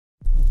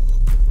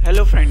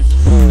Hello friends,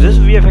 this is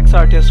VFX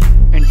artist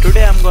and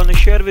today I'm gonna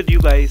share with you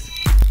guys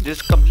this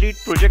complete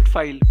project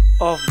file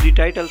of the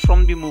title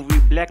from the movie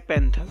Black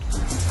Panther.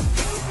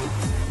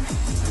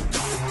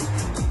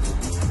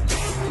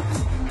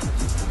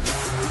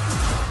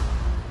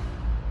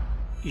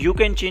 You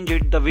can change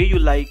it the way you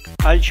like.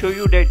 I'll show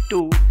you that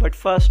too, but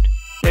first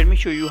let me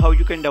show you how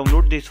you can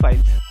download these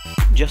files.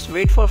 Just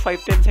wait for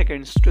 5-10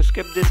 seconds to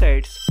skip these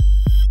ads.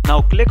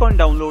 Now click on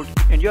download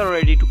and you are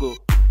ready to go.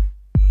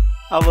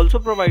 I've also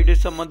provided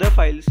some other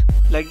files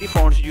like the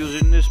fonts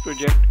used in this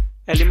project,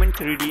 Element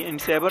 3D and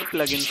Saber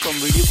Plugin from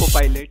Video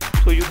Copilot,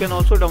 so you can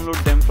also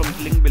download them from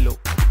the link below.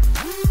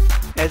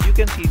 As you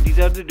can see, these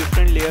are the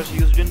different layers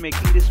used in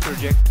making this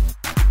project.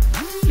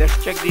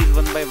 Let's check these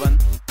one by one.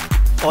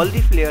 All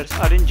the flares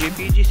are in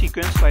JPG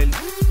sequence files,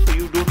 so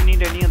you don't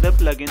need any other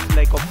plugin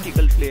like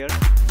Optical flare.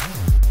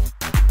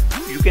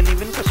 You can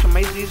even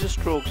customize these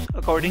strokes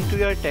according to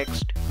your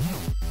text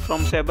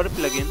from Saber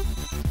Plugin.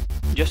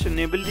 Just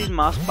enable these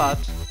mask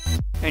paths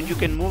and you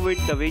can move it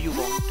the way you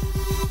want.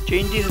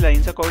 Change these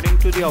lines according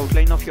to the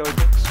outline of your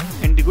text,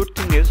 and the good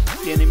thing is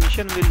the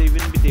animation will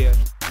even be there.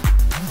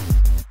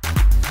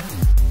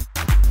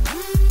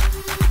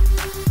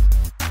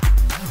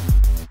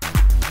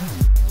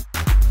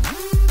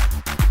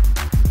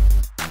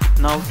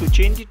 Now to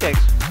change the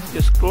text,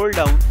 just scroll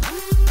down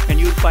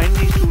and you'll find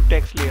these two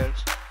text layers.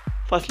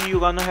 Firstly, you're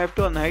gonna have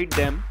to unhide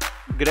them,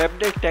 grab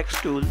the text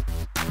tool,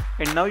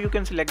 and now you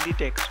can select the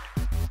text.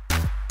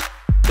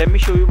 Let me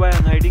show you by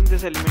unhiding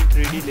this Element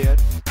 3D layer.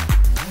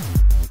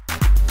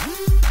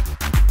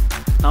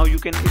 Now you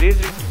can erase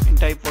it and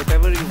type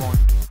whatever you want.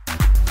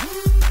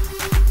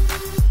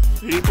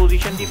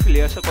 Reposition the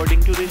flares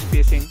according to the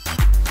spacing,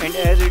 and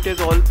as it is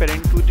all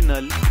parent to the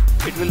null,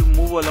 it will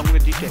move along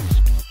with the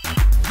text.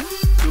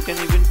 You can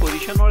even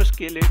position or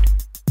scale it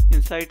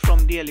inside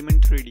from the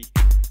Element 3D,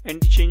 and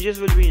the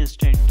changes will be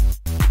instant.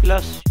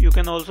 Plus, you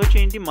can also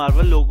change the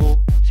Marvel logo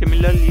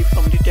similarly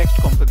from the text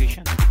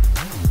composition.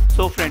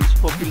 So friends,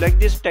 hope you like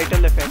this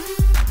title effect.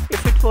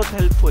 If it was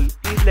helpful,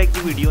 please like the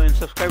video and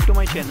subscribe to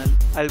my channel.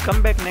 I'll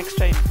come back next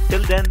time.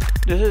 Till then,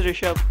 this is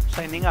Rishabh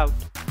signing out.